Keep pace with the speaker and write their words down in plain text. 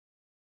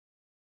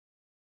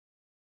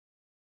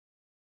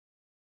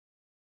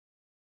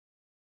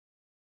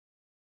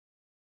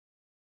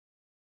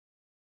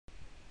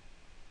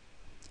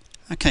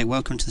Okay,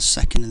 welcome to the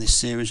second in this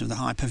series of the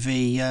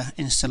Hyper-V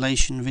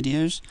installation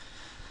videos.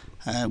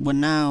 We're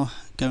now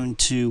going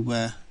to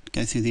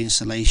go through the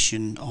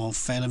installation of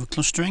failover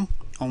clustering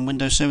on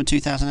Windows Server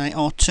 2008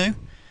 R2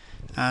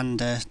 and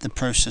the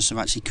process of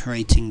actually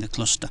creating the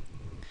cluster.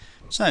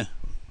 So,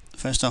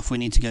 first off we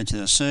need to go to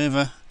the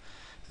server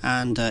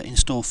and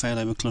install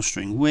failover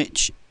clustering,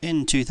 which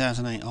in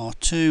 2008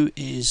 R2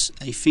 is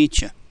a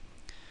feature.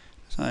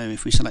 So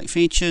if we select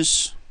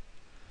features,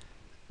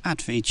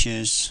 add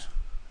features,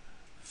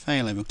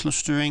 failover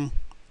clustering,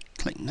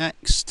 click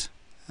next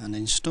and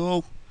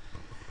install,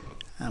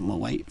 and we'll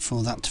wait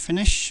for that to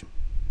finish.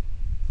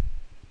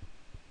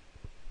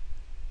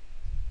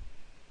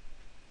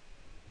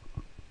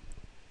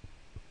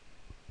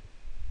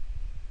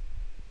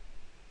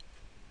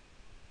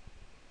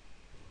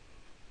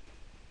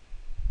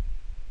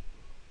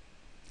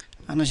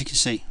 And as you can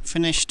see,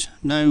 finished,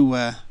 no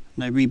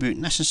reboot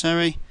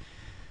necessary.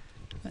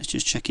 Let's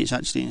just check it's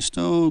actually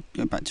installed,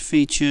 go back to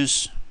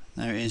features,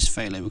 there it is,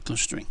 failover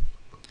clustering.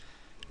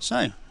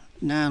 So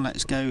now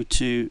let's go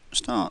to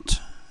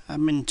start,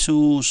 admin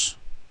tools,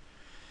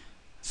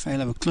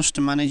 failover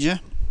cluster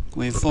manager.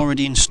 We've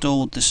already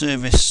installed the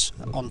service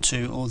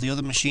onto all the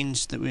other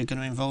machines that we're going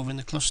to involve in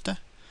the cluster.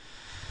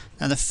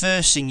 Now the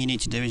first thing you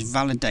need to do is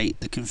validate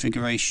the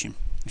configuration.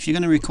 If you're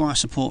going to require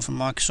support from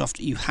Microsoft,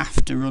 you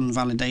have to run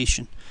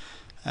validation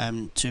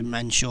to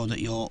ensure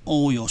that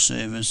all your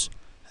servers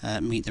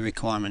meet the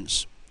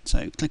requirements.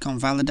 So click on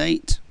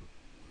validate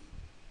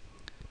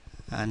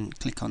and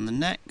click on the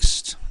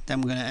next.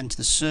 Then we're going to enter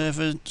the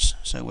servers,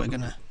 so we're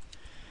going to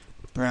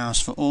browse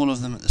for all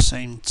of them at the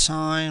same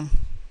time.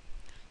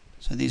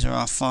 So these are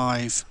our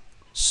 5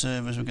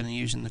 servers we're going to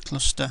use in the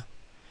cluster.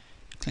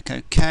 Click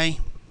OK.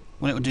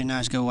 What it will do now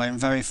is go away and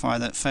verify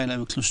that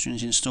failover clustering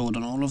is installed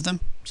on all of them.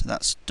 So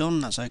that's done,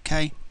 that's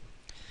OK.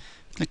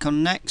 Click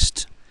on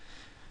next.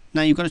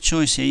 Now you've got a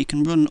choice here. You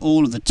can run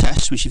all of the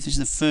tests, which if this is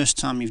the first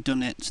time you've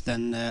done it,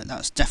 then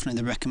that's definitely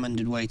the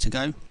recommended way to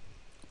go.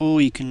 Or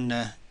you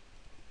can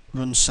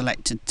run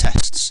selected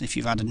tests if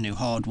you've added new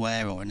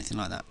hardware or anything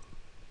like that.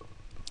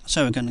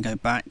 So we're going to go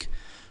back,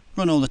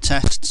 run all the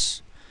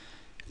tests,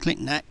 click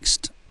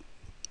next.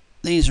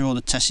 These are all the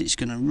tests it's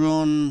going to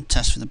run.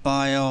 Test for the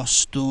BIOS,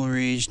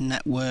 storage,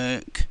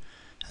 network,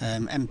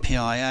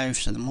 MPIO,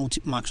 so the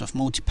Microsoft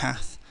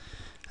multipath.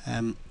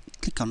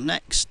 Click on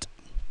next,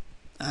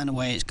 and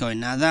away it's going.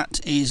 Now that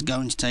is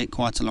going to take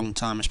quite a long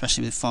time,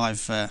 especially with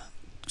 5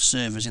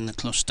 servers in the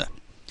cluster.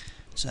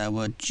 So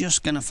we're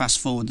just going to fast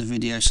forward the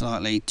video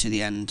slightly to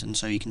the end, and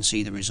so you can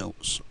see the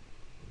results.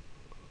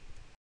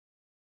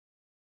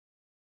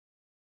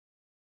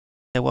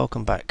 Okay,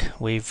 welcome back.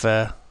 We've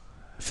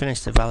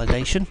finished the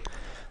validation,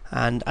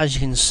 and as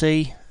you can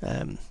see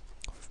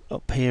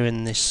up here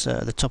in this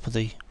the top of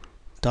the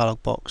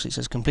dialog box, it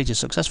says completed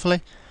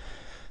successfully.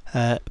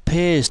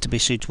 Appears to be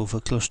suitable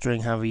for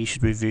clustering. However, you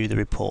should review the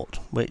report,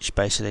 which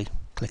basically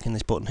clicking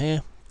this button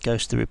here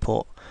goes to the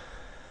report.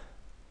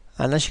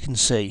 And as you can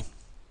see,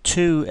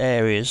 2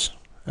 areas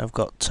have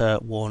got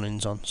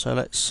warnings on, so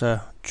let's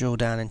drill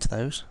down into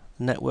those.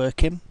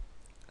 Networking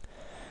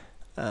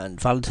and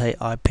validate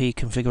IP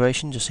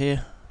configuration, just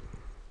here.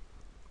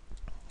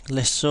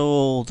 Lists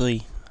all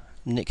the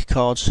NIC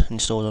cards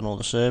installed on all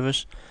the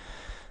servers,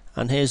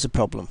 and here's the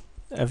problem.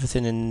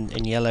 Everything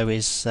in yellow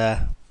is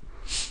a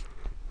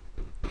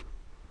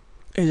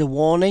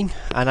warning,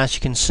 and as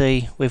you can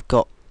see we've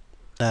got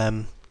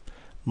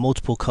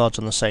multiple cards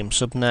on the same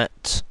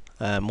subnet,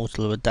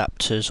 multiple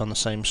adapters on the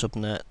same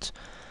subnet.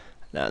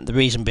 Now, the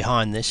reason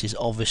behind this is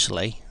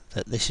obviously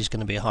that this is going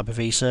to be a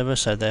Hyper-V server,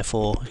 so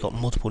therefore it's got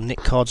multiple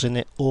NIC cards in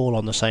it, all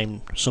on the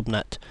same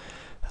subnet.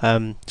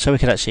 So we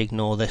can actually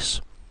ignore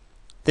this.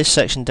 This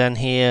section down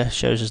here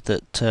shows us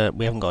that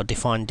we haven't got a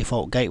defined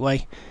default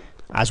gateway.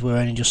 As we're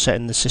only just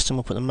setting the system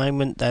up at the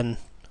moment, then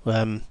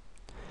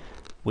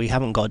we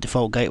haven't got a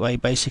default gateway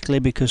basically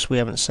because we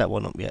haven't set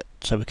one up yet,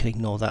 so we can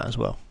ignore that as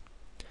well.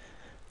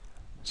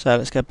 So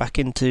let's go back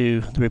into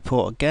the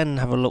report again and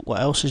have a look what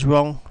else is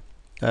wrong.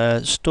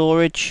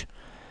 Storage.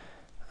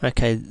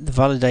 Okay,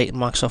 validate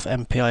Microsoft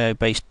MPIO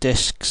based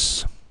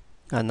disks,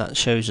 and that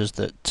shows us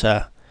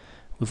that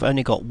we've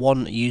only got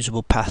one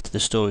usable path to the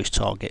storage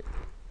target.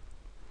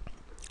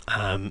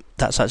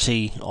 That's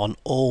actually on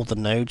all the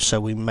nodes, so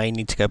we may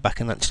need to go back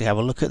and actually have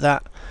a look at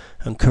that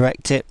and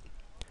correct it.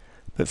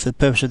 But for the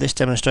purpose of this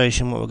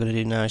demonstration, what we're going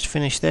to do now is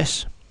finish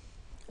this,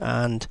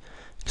 and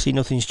you can see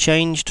nothing's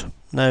changed,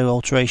 no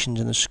alterations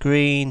in the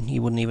screen,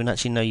 you wouldn't even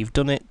actually know you've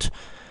done it.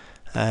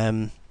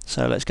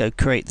 So let's go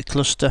create the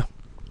cluster.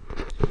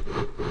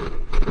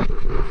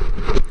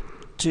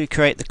 To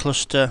create the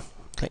cluster,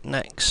 click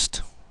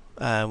next.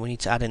 We need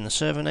to add in the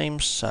server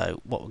names,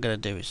 so what we're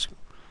going to do is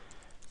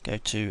go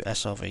to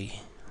SRV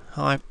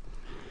Hive,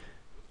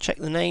 check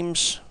the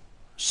names,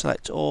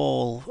 select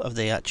all of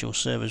the actual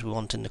servers we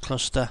want in the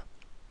cluster,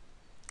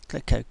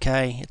 click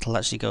OK. It'll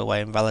actually go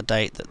away and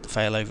validate that the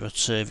failover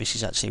service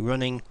is actually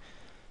running.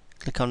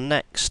 Click on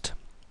next.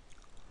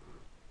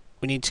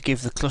 We need to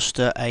give the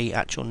cluster a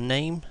actual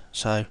name,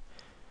 so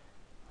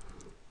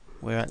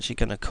we're actually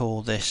going to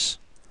call this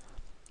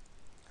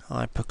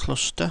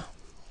hypercluster.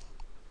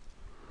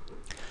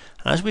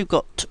 As we've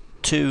got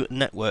two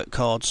network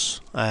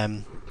cards,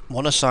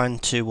 one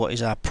assigned to what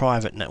is our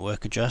private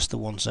network address, the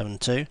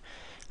 172, and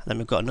then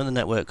we've got another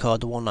network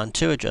card, the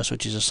 192 address,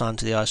 which is assigned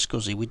to the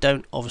iSCSI. We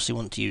don't obviously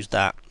want to use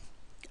that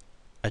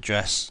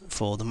address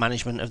for the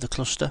management of the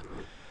cluster.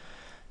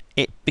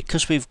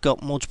 Because we've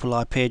got multiple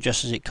IP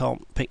addresses, it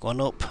can't pick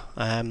one up,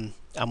 and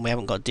we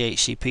haven't got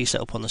DHCP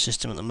set up on the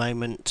system at the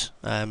moment,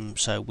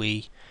 so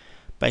we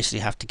basically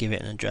have to give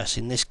it an address.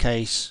 In this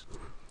case,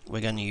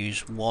 we're going to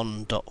use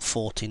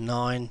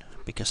 1.49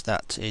 because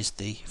that is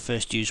the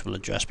first usable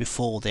address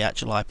before the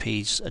actual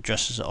IP's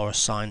addresses are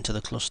assigned to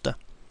the cluster.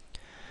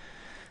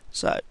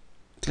 So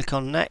click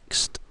on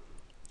next.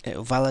 It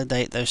will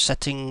validate those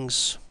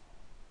settings,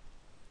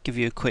 give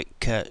you a quick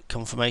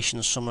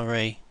confirmation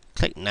summary.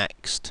 Click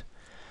next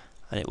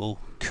and it will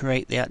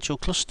create the actual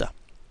cluster.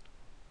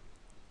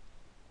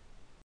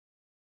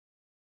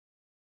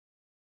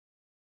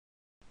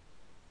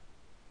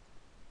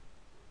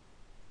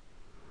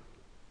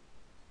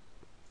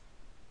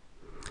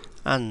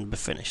 And we're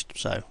finished.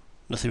 So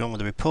nothing wrong with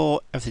the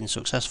report, everything's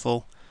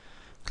successful.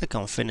 Click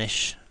on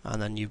finish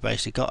and then you've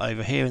basically got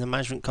over here in the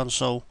management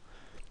console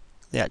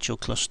the actual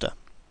cluster.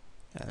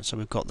 So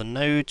we've got the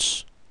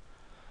nodes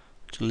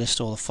to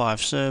list all the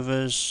 5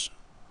 servers,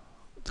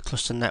 the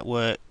cluster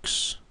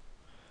networks,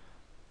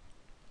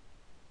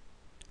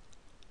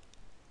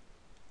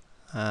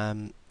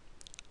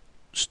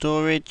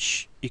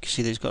 storage. You can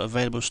see that it's got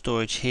available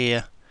storage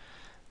here,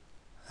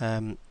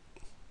 what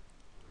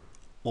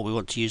we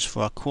want to use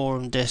for our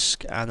quorum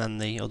disk, and then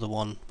the other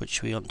one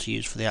which we want to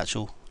use for the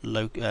actual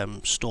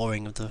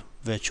storing of the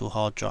virtual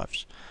hard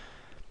drives.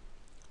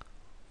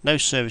 No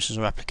services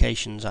or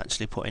applications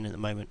actually put in at the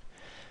moment.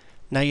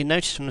 Now you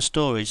notice from the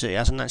storage that it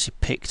hasn't actually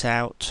picked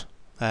out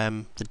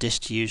the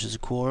disk to use as a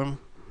quorum,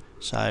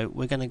 so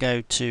we're going to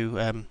go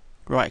to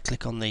right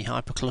click on the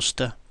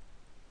hypercluster,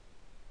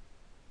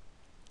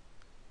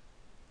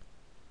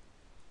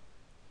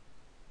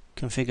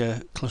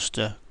 configure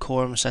cluster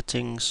quorum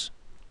settings,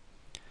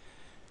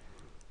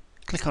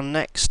 click on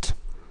next,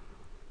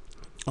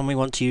 and we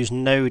want to use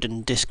node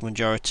and disk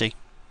majority,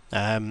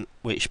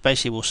 which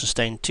basically will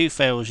sustain 2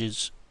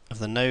 failures of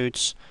the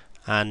nodes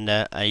and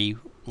a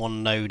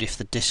 1 node if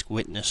the disk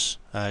witness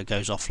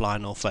goes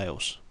offline or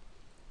fails.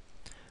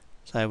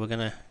 So we're going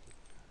to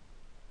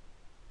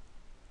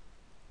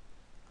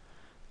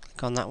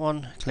click on that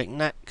one, click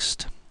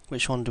next.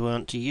 Which one do we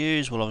want to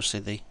use? Well,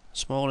 obviously the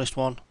smallest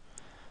one.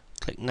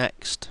 Click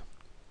next.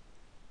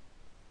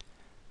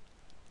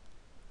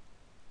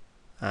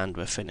 And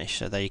we're finished.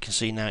 So there you can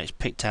see now it's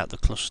picked out the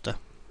cluster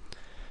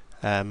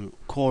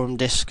quorum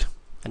disk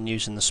and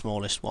using the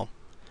smallest one.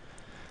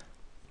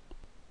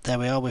 There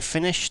we are, we're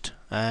finished.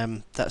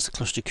 That's the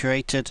cluster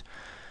created.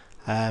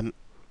 I'm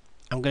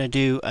going to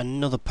do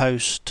another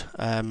post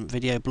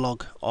video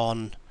blog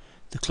on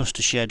the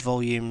cluster shared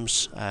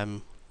volumes,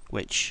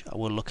 which I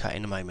will look at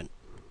in a moment.